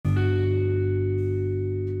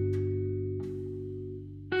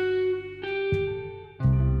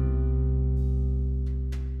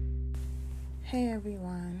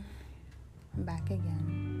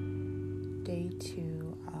again. Day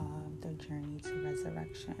 2 of the journey to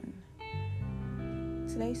resurrection.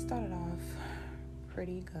 Today started off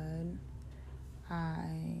pretty good. I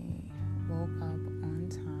woke up on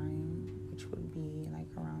time, which would be like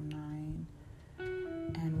around 9,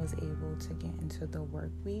 and was able to get into the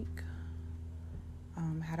work week.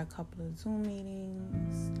 Had a couple of Zoom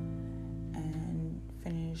meetings and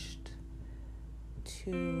finished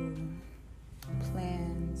 2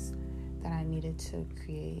 plans that I needed to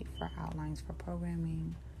create for outlines for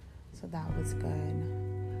programming. So that was good.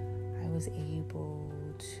 I was able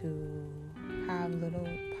to have little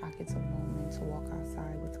pockets of moments to walk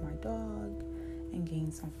outside with my dog and gain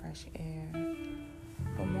some fresh air.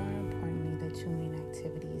 But more importantly, the 2 main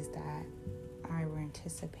activities that I were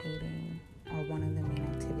anticipating, or one of the main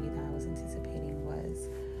activities that I was anticipating, was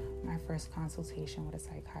my first consultation with a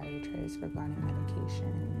psychiatrist regarding medication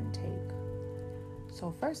and intake.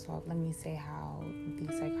 So first off, let me say how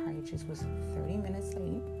the psychiatrist was 30 minutes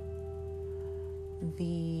late.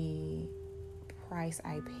 The price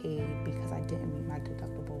I paid because I didn't meet my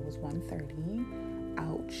deductible was $130.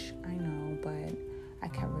 Ouch, I know, but I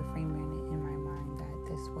kept reframing it in my mind that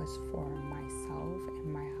this was for myself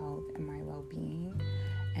and my health and my well-being.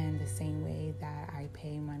 And the same way that I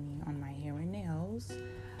pay money on my hair and nails,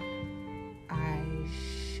 I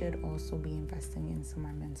should also be investing into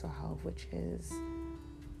my mental health, which is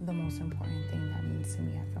the most important thing that means to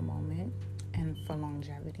me at the moment, and for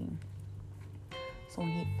longevity. So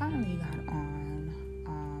when he finally got on,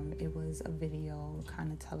 it was a video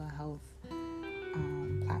kind of telehealth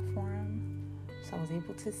platform. So I was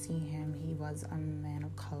able to see him. He was a man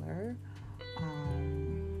of color.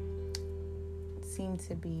 Seemed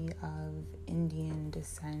to be of Indian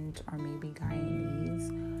descent or maybe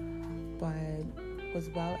Guyanese, but was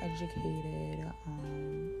well educated,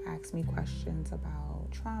 asked me questions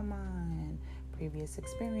about trauma and previous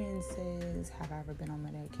experiences, have I ever been on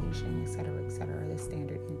medication, etc., the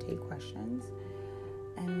standard intake questions.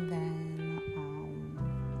 And then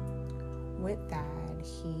with that,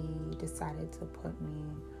 he decided to put me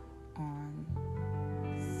on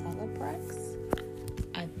Celebrex.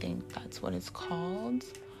 I think that's what it's called.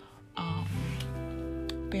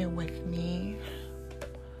 Bear with me.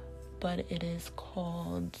 But it is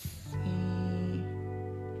called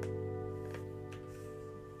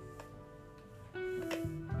I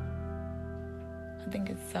think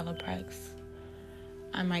it's Celebrex.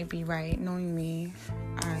 I might be right. Knowing me,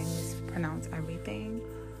 I mispronounce everything.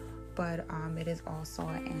 But it is also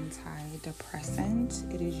an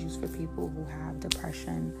antidepressant. It is used for people who have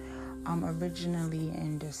depression. Originally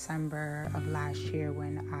in December of last year,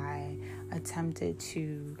 when I attempted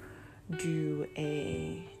to do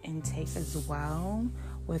a intake as well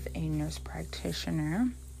with a nurse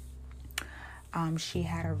practitioner, she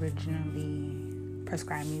had originally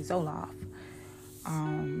prescribed me Zoloft,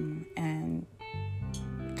 and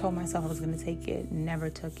told myself I was going to take it, never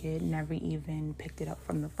took it, never even picked it up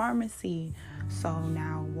from the pharmacy. So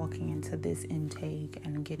now walking into this intake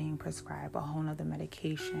and getting prescribed a whole nother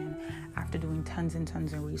medication after doing tons and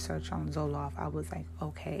tons of research on Zoloft, I was like,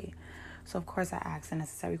 okay. So of course I asked the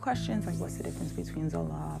necessary questions, like what's the difference between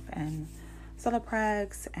Zoloft and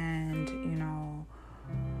Celebrex, and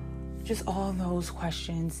just all those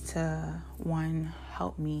questions to, one,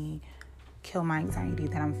 help me kill my anxiety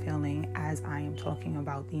that I'm feeling as I am talking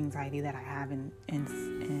about the anxiety that I have in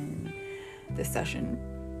this session,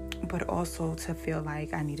 but also to feel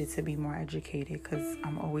like I needed to be more educated, because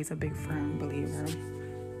I'm always a big firm believer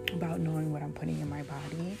about knowing what I'm putting in my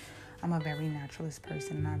body. I'm a very naturalist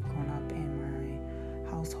person, and I've grown up in my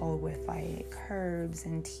household with like herbs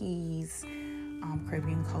and teas.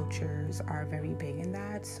 Caribbean cultures are very big in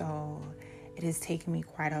that, so it has taken me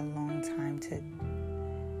quite a long time to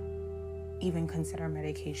even consider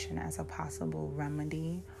medication as a possible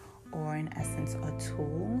remedy, or in essence a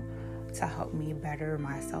tool to help me better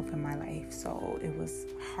myself in my life. So it was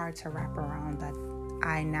hard to wrap around that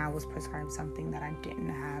I now was prescribed something that I didn't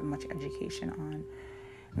have much education on.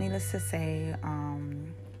 Needless to say,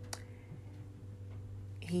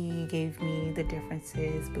 he gave me the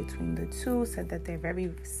differences between the two, said that they're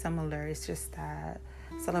very similar. It's just that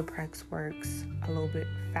Celebrex works a little bit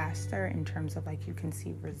faster in terms of like you can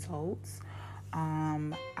see results.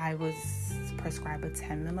 I was prescribed a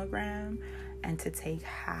 10 milligram and to take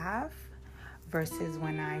half, versus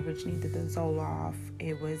when I originally did the Zoloft,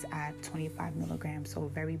 it was at 25 milligrams. So a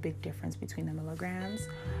very big difference between the milligrams.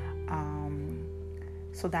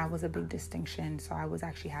 So that was a big distinction. So I was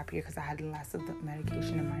actually happier because I had less of the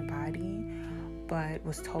medication in my body, but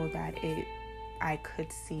was told that I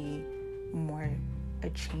could see more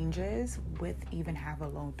it changes with even have a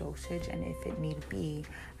low dosage, and if it need be,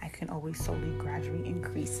 I can always slowly gradually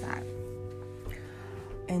increase that.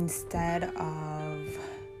 Instead of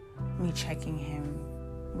me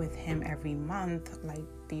checking with him every month, like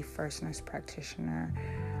the first nurse practitioner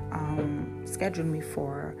scheduled me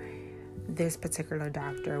for, this particular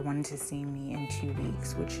doctor wanted to see me in 2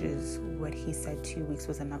 weeks, which is what he said 2 weeks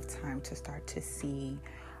was enough time to start to see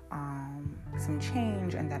some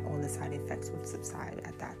change, and that all the side effects would subside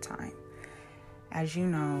at that time. As you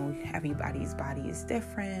know, everybody's body is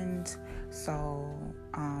different, so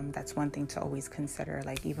that's one thing to always consider.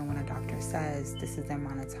 Like, even when a doctor says this is the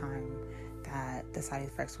amount of time that the side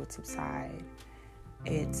effects would subside,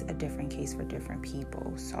 it's a different case for different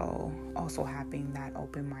people. So also having that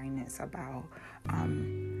open-mindedness about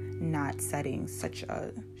not setting such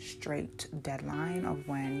a strict deadline of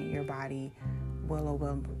when your body will or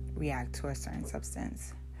will react to a certain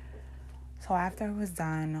substance. So after it was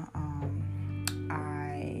done,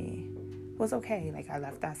 I was okay. Like, I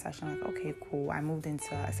left that session like, okay, cool. I moved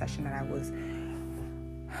into a session that I was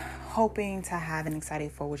hoping to have and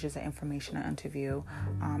excited for, which is an informational interview.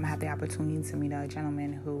 I had the opportunity to meet a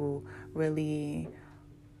gentleman who really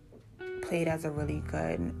played as a really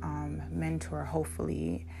good mentor,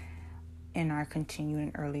 hopefully, in our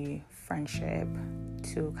continuing early friendship,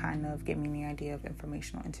 to kind of give me the idea of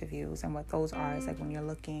informational interviews. And what those are is like when you're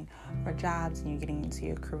looking for jobs and you're getting into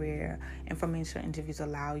your career, informational interviews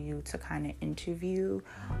allow you to kind of interview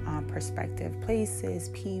prospective places,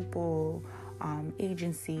 people,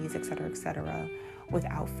 agencies, etc.,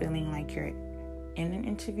 without feeling like you're in an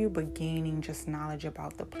interview, but gaining just knowledge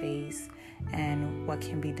about the place and what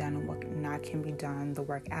can be done and what not can be done, the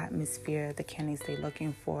work atmosphere, the candidates they're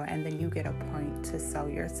looking for. And then you get a point to sell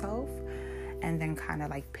yourself and then kind of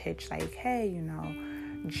like pitch like, hey,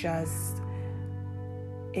 just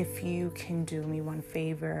if you can do me one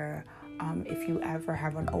favor, if you ever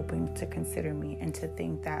have an opening to consider me, and to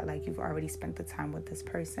think that like you've already spent the time with this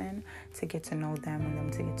person to get to know them and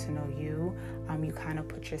them to get to know you, you kind of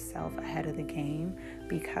put yourself ahead of the game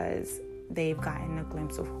because they've gotten a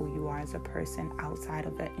glimpse of who you are as a person outside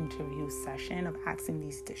of the interview session of asking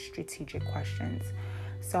these strategic questions.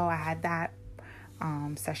 So I had that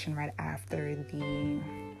session right after the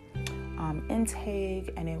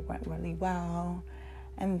intake, and it went really well.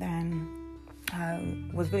 And then I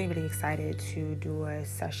was really, really excited to do a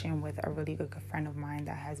session with a really good friend of mine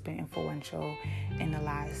that has been influential in the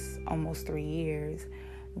last almost 3 years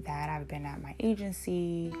that I've been at my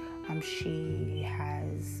agency. She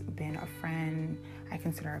has been a friend. I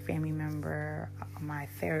consider her a family member, my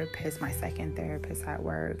therapist, my second therapist at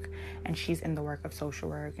work, and she's in the work of social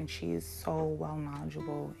work, and she's so well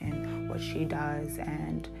knowledgeable in what she does.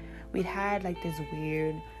 And we'd had like this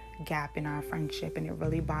weird gap in our friendship, and it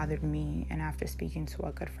really bothered me. And after speaking to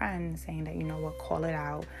a good friend saying that, call it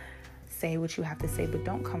out, say what you have to say, but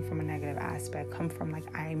don't come from a negative aspect. Come from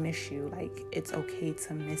like, I miss you. Like, it's okay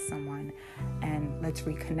to miss someone, and let's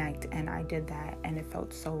reconnect. And I did that, and it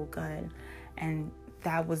felt so good. And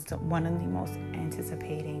that was one of the most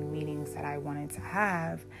anticipating meetings that I wanted to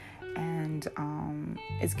have. And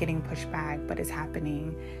it's getting pushed back, but it's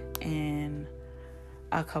happening in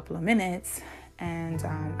a couple of minutes. And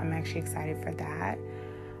I'm actually excited for that,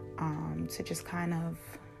 to just kind of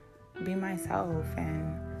be myself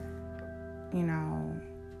and,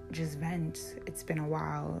 just vent. It's been a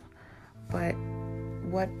while. But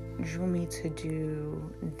what drew me to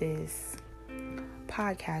do this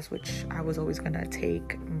podcast, which I was always going to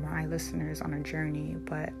take my listeners on a journey,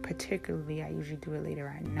 but particularly I usually do it later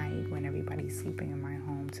at night when everybody's sleeping in my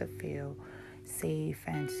home, to feel safe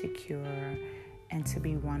and secure and to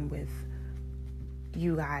be one with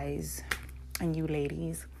you guys and you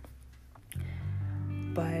ladies.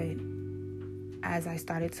 But as I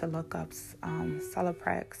started to look up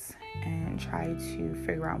Celebrex and try to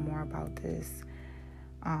figure out more about this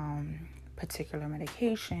particular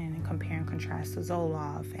medication and compare and contrast to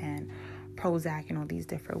Zoloft and Prozac and all these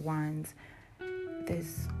different ones,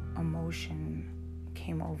 this emotion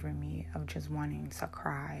came over me of just wanting to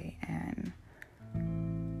cry. And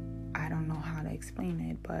I don't know how to explain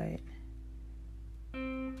it, but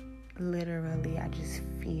literally I just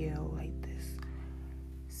feel like this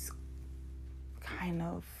kind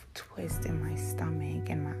of twist in my stomach,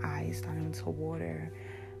 and my eyes starting to water,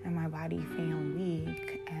 and my body feeling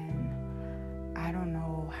weak. And I don't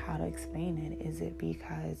know how to explain it. Is it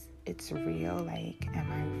because it's real? Like,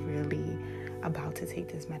 am I really about to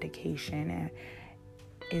take this medication? And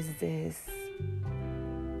is this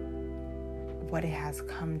what it has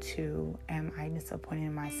come to. Am I disappointed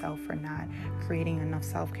in myself for not creating enough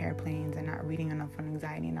self-care plans and not reading enough on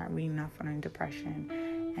anxiety, not reading enough on depression,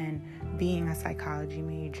 and being a psychology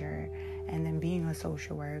major and then being a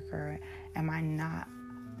social worker? Am I not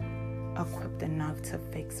equipped enough to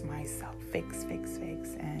fix myself? Fix.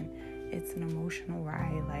 And it's an emotional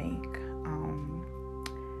ride. Like,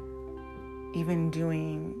 even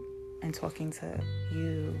doing and talking to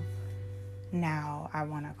you now, I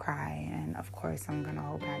want to cry, and of course I'm going to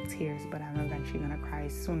hold back tears, but I'm eventually going to cry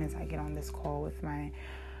as soon as I get on this call with my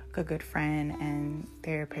good friend and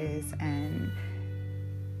therapist and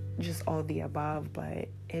just all the above. But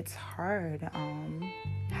it's hard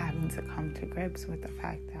having to come to grips with the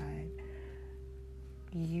fact that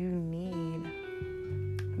you need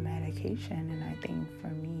medication. And I think for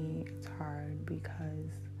me it's hard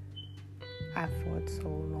because I fought so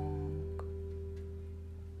long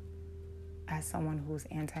as someone who's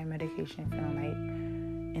anti-medication, feeling like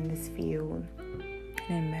in this field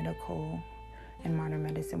and in medical and modern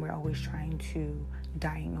medicine, we're always trying to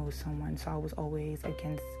diagnose someone. So I was always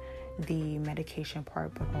against the medication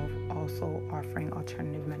part, but also offering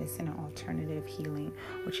alternative medicine and alternative healing,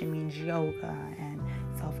 which means yoga and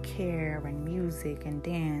self-care and music and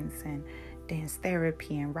dance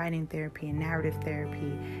therapy and writing therapy and narrative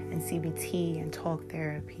therapy and CBT and talk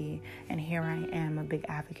therapy. And here I am, a big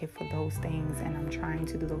advocate for those things, and I'm trying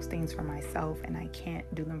to do those things for myself, and I can't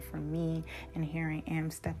do them for me. And here I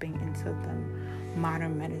am stepping into the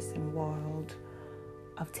modern medicine world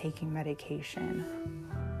of taking medication.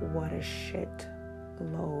 What a shit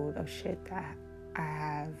load of shit that I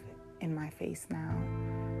have in my face now.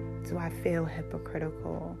 Do I feel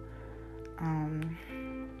hypocritical?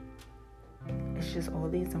 It's just all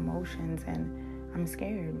these emotions, and I'm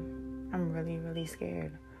scared. I'm really, really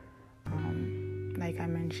scared. Like I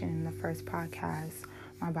mentioned in the first podcast,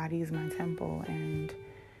 my body is my temple, and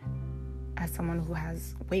as someone who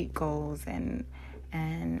has weight goals and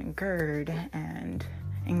GERD and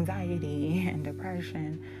anxiety and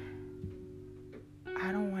depression,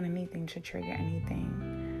 I don't want anything to trigger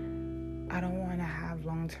anything. I don't want to have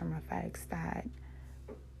long-term effects that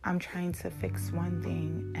I'm trying to fix one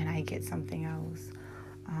thing and I get something else.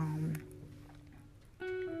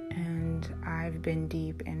 And I've been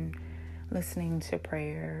deep in listening to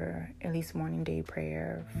prayer, at least morning day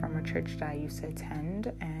prayer, from a church that I used to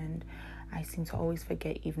attend, and I seem to always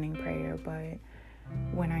forget evening prayer, but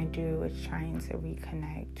when I do, it's trying to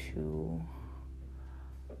reconnect to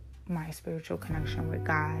my spiritual connection with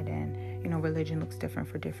God. And religion looks different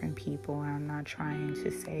for different people, and I'm not trying to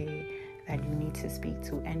say that you need to speak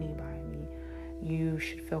to anybody. You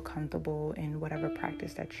should feel comfortable in whatever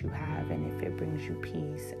practice that you have, and if it brings you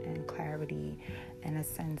peace and clarity and a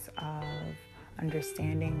sense of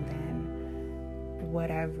understanding, then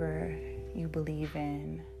whatever you believe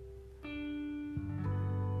in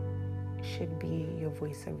should be your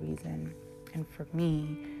voice of reason. And for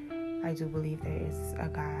me, I do believe there is a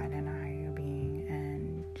God and a higher being,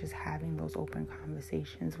 and just having those open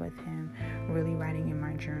conversations with him, really writing in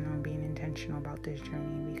my journal and being intentional about this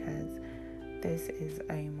journey, because this is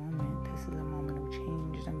a moment. This is a moment of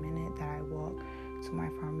change. The minute that I walk to my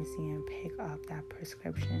pharmacy and pick up that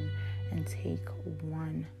prescription and take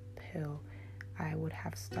one pill, I would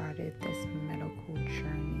have started this medical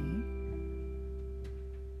journey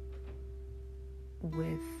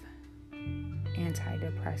with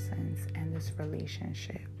antidepressants and this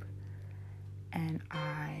relationship. And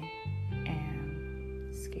I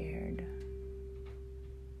am scared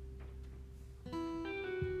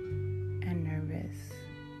and nervous,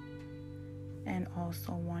 and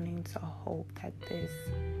also wanting to hope that this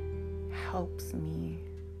helps me,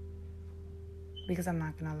 because I'm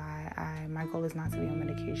not gonna lie, my goal is not to be on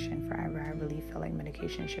medication forever. I really feel like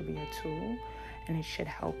medication should be a tool, and it should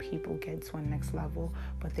help people get to a next level,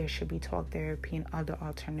 but there should be talk therapy and other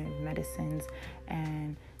alternative medicines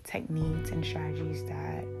and techniques and strategies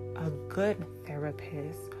that a good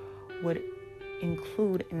therapist would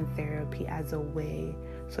include in therapy as a way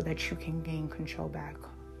so that you can gain control back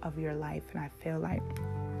of your life. And I feel like,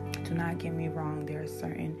 do not get me wrong, there are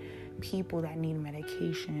certain people that need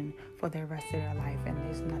medication for the rest of their life, and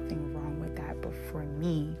there's nothing wrong with that. But for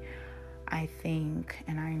me, I think,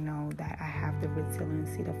 and I know that I have the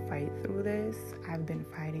resiliency to fight through this. I've been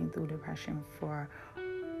fighting through depression for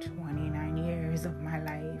 29 years of my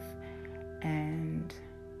life, and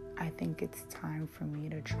I think it's time for me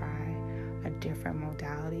to try a different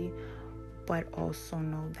modality, but also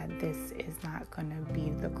know that this is not going to be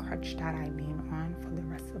the crutch that I lean on for the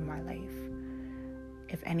rest of my life.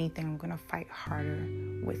 If anything, I'm going to fight harder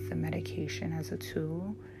with the medication as a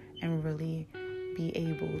tool and really be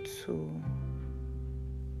able to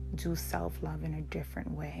do self-love in a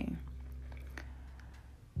different way.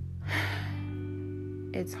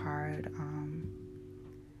 It's hard.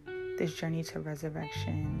 This journey to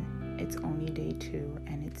resurrection, it's only day 2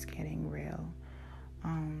 and it's getting real.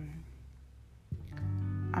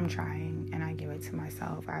 I'm trying, and I give it to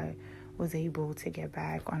myself. I was able to get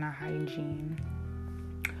back on a hygiene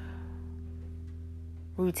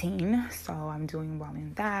routine, so I'm doing well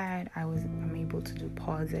in that. I'm able to do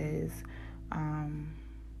pauses,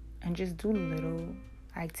 and just do little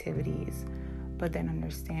activities, but then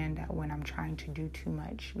understand that when I'm trying to do too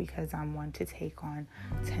much, because I'm one to take on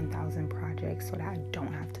 10,000 projects so that I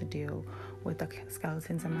don't have to deal with the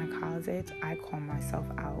skeletons in my closet, I call myself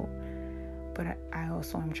out. But I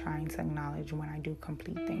also am trying to acknowledge when I do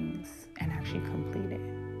complete things and actually complete it.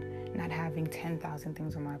 Not having 10,000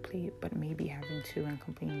 things on my plate, but maybe having 2 and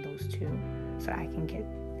completing those 2 so that I can get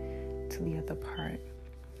to the other part.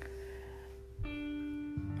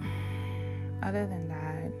 Other than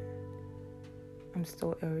that, I'm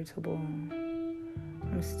still irritable.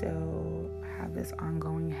 I'm still have this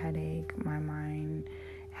ongoing headache. My mind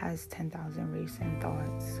has 10,000 racing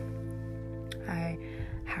thoughts. I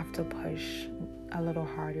have to push a little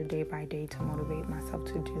harder day by day to motivate myself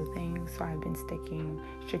to do things. So I've been sticking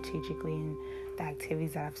strategically in the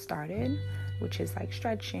activities that I've started, which is like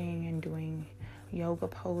stretching and doing yoga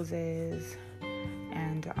poses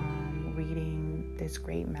and reading this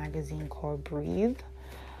great magazine called Breathe,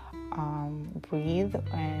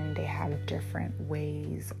 and they have different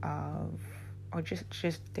ways of, or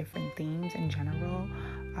just different themes in general.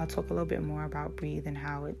 I'll talk a little bit more about Breathe and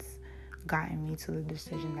how it's gotten me to the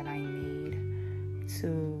decision that I made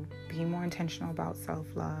to be more intentional about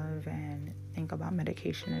self-love and think about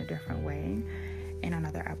medication in a different way in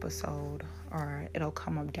another episode, or it'll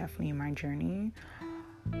come up definitely in my journey.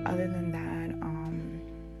 Other than that,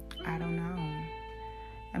 I don't know.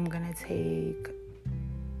 I'm gonna take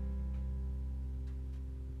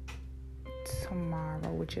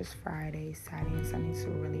tomorrow, which is Friday, Saturday, and Sunday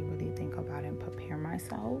to really, really think about it and prepare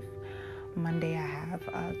myself. Monday, I have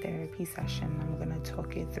a therapy session. I'm going to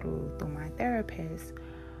talk it through my therapist.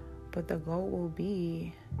 But the goal will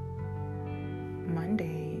be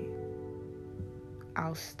Monday,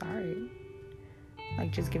 I'll start.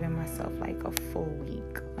 Like just giving myself like a full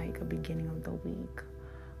week, like a beginning of the week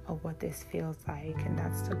of what this feels like. And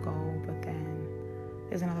that's the goal. But then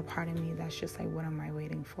there's another part of me that's just like, what am I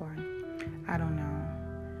waiting for? I don't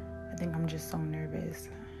know. I think I'm just so nervous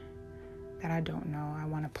that I don't know. I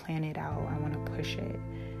want to plan it out. I want to push it.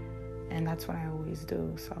 And that's what I always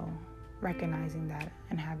do. So recognizing that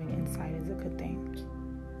and having insight is a good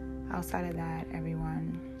thing. Outside of that,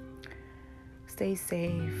 everyone, stay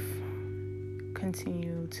safe.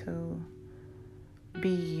 Continue to be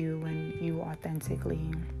you and you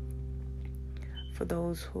authentically. For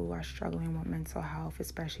those who are struggling with mental health,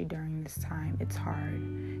 especially during this time, it's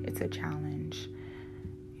hard. It's a challenge.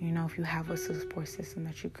 You know, if you have a support system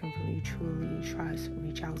that you can really, truly trust,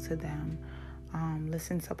 reach out to them.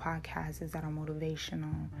 Listen to podcasts that are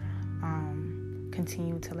motivational.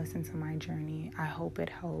 Continue to listen to my journey. I hope it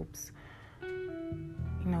helps.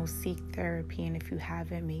 You know, seek therapy. And if you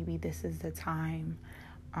haven't, maybe this is the time.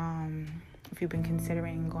 If you've been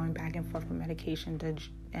considering going back and forth with medication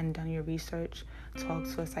and done your research, talk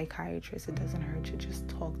to a psychiatrist. It doesn't hurt to just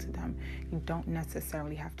talk to them. You don't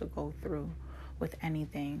necessarily have to go through with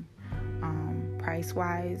anything.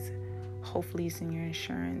 Price-wise, hopefully it's in your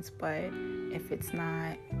insurance, but if it's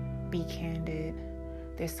not, be candid.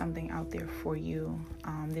 There's something out there for you.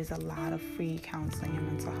 There's a lot of free counseling and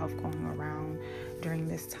mental health going around during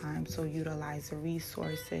this time, so utilize the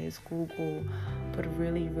resources, Google, but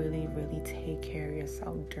really, really, really take care of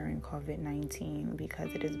yourself during COVID-19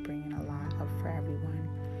 because it is bringing a lot up for everyone.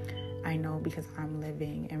 I know because I'm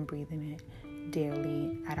living and breathing it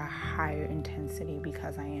daily at a higher intensity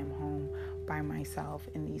because I am home by myself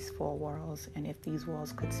in these 4 walls. And if these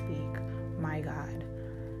walls could speak, my God.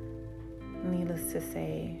 Needless to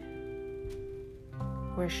say,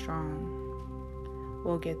 we're strong.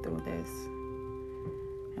 We'll get through this.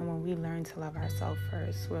 And when we learn to love ourselves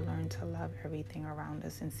first, we'll learn to love everything around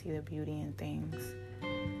us and see the beauty in things.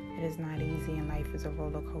 It is not easy and life is a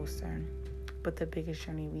roller coaster. But the biggest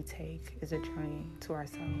journey we take is a journey to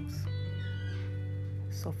ourselves.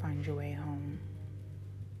 So find your way home.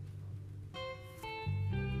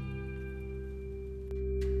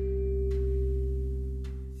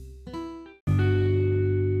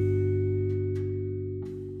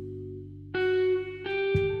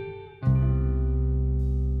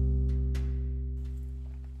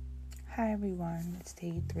 Hi everyone, it's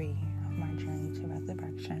day 3 of my journey to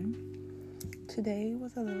resurrection. Today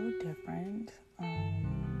was a little different.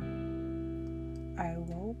 I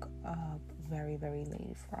woke up very, very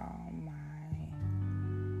late from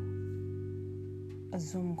a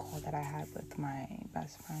Zoom call that I had with my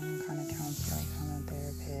best friend, kind of counselor, kind of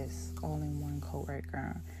therapist, all in one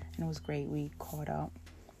coworker, and it was great. We caught up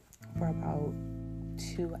for about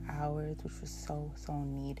 2 hours, which was so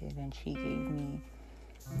needed, and she gave me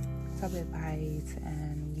some advice,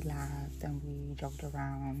 and we laughed and we joked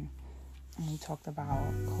around, and we talked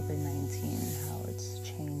about COVID-19, how it's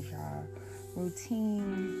changed our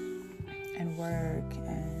routine and work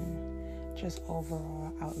and just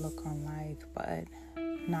overall outlook on life, but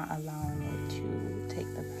not allowing it to take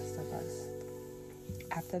the best of us.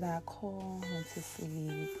 After that call, I went to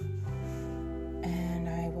sleep, and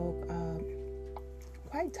I woke up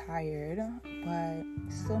quite tired, but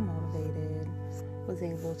still motivated. Was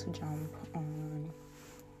able to jump on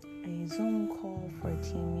a Zoom call for a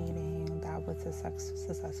team meeting that was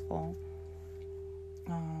successful.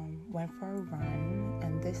 Went for a run,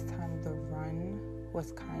 and this time the run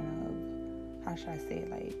was kind of, how should I say,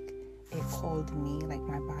 like, it called me, like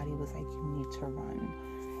my body was like, you need to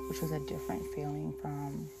run, which was a different feeling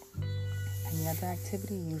from any other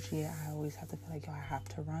activity. Usually I always have to feel like, I have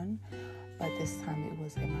to run, but this time it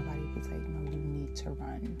was like my body was like, no, you need to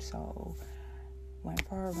run. So went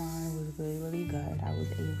for a run. It was really, really good. I was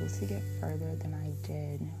able to get further than I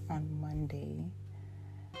did on Monday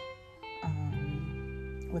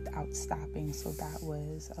without stopping, so that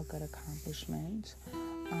was a good accomplishment.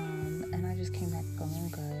 And I just came back feeling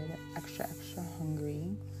good, extra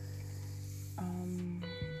hungry.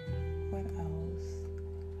 What else?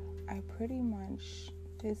 I pretty much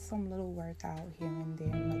did some little workout here and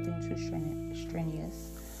there, nothing too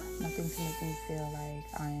strenuous, nothing to make me feel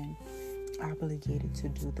like I'm obligated to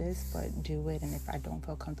do this, but do it. And if I don't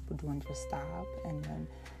feel comfortable doing, just stop. And then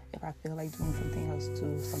if I feel like doing something else,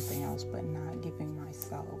 do something else, but not giving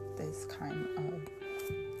myself this kind of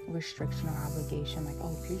restriction or obligation, like,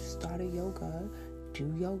 oh, if you started yoga,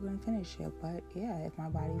 do yoga and finish it. But yeah, if my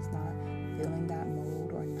body's not feeling that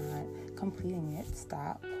mode or not completing it,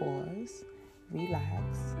 stop, pause,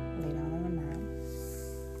 relax, lay down on the mat,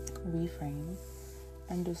 reframe,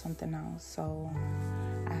 and do something else. So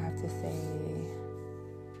I have to say,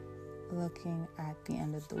 looking at the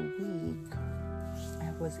end of the week,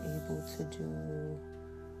 I was able to do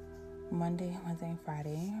Monday, Wednesday, and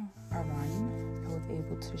Friday a run. I was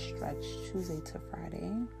able to stretch Tuesday to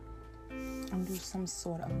Friday and do some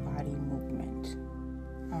sort of body movement.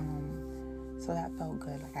 So that felt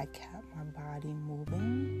good. Like, I kept my body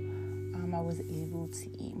moving. I was able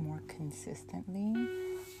to eat more consistently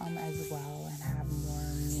as well, and have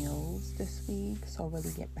more meals this week. So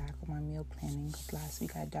really get back on my meal planning, because last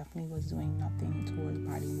week I definitely was doing nothing towards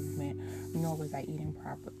body movement, nor was I eating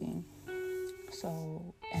properly.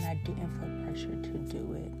 So, and I didn't feel pressure to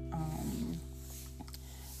do it.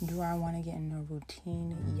 Do I want to get in a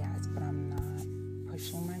routine? Yes, but I'm not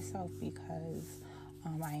pushing myself, because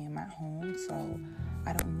I am at home, so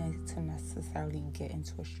I don't need to necessarily get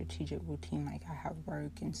into a strategic routine like I have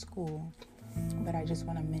work and school, but I just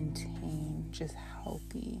want to maintain just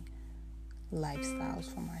healthy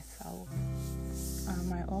lifestyles for myself.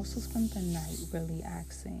 I also spent the night really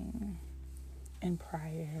asking in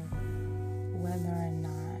prayer whether or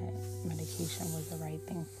not medication was the right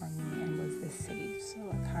thing for me and was this safe. So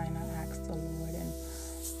I kind of asked the Lord and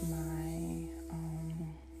my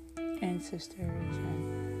ancestors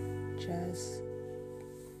and just,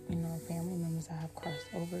 family members that have crossed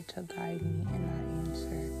over to guide me in that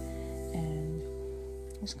answer, and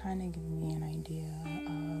just kind of give me an idea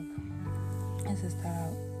of, is this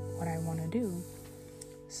what I want to do?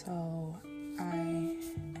 So I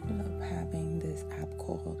ended up having this app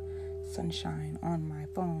called Sunshine on my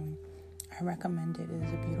phone. I recommend it. It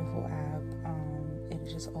is a beautiful app. It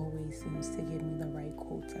just always seems to give me the right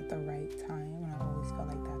quotes at the right time, and I always feel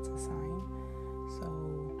like that's a sign. So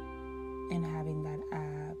in having that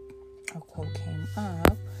app, a quote came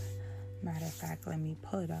up. Matter of fact, let me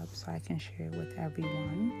pull it up so I can share it with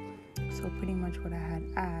everyone. So pretty much what I had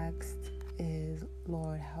asked is,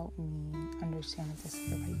 Lord, help me understand if this is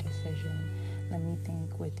the right decision. Let me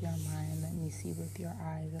think with your mind. Let me see with your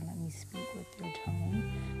eyes, and let me speak with your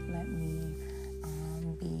tone. Let me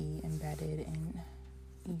be embedded in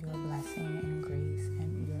your blessing and grace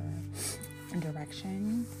and your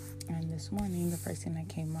direction. And this morning, the first thing that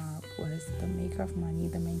came up was the maker of money,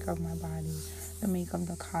 the maker of my body, the maker of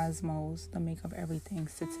the cosmos, the maker of everything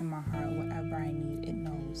sits in my heart. Whatever I need, it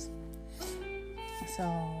knows. So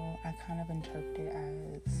I kind of interpret it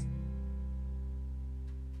as,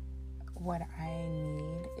 what I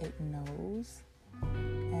need, it knows.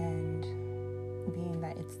 And being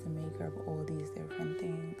that it's the maker of all these different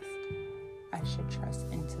things, I should trust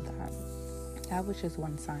into that. That was just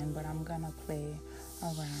one sign, but I'm gonna play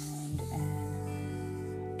around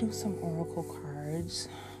and do some oracle cards.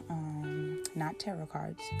 Not tarot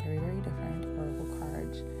cards, very, very different. Oracle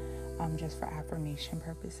cards, just for affirmation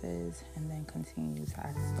purposes, and then continue to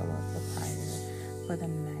ask the Lord for prayer for the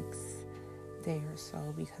next day or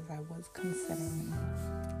so, because I was considering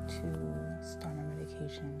to start a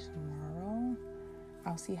medication tomorrow.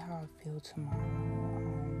 I'll see how I feel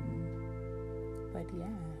tomorrow. But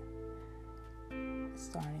yeah,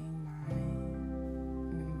 starting my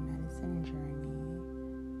medicine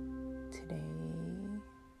journey today,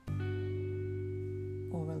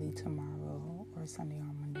 or really tomorrow or Sunday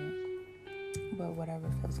or Monday, but whatever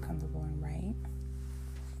feels comfortable and right,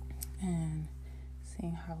 and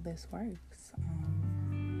seeing how this works.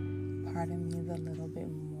 Part of me is a little bit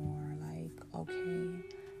more like, okay,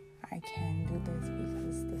 I can do this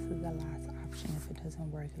because this is the last option. If it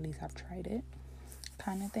doesn't work, at least I've tried it,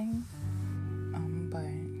 kind of thing.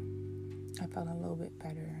 But I felt a little bit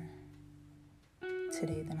better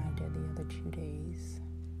today than I did the other 2 days.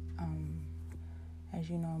 As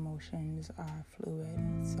you know, emotions are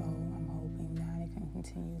fluid, so I'm hoping that I can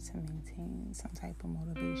continue to maintain some type of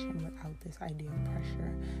motivation without this idea of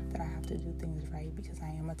pressure that I have to do things right, because I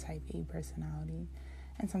am a type A personality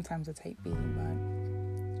and sometimes a type B,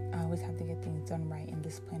 but I always have to get things done right in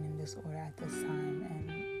this plan, in this order at this time, and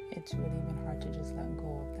it's really been hard to just let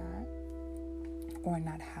go of that or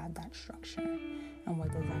not have that structure. And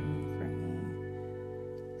what does that mean for me?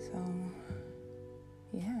 So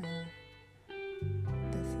yeah,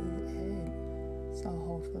 this is it. So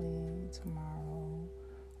hopefully tomorrow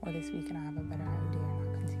or this weekend I have a better idea, and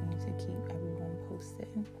I'll continue to keep everyone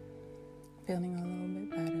posted. Feeling a little bit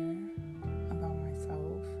better about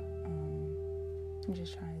myself. I'm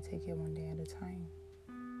just trying to take it one day at a time.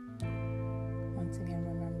 Once again,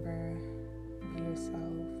 remember, be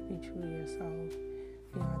yourself, be true to yourself,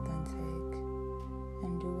 be authentic,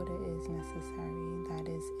 and do what it is necessary that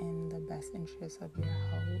is in the best interest of your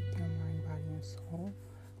health, your mind, body, and soul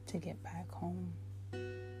to get back home.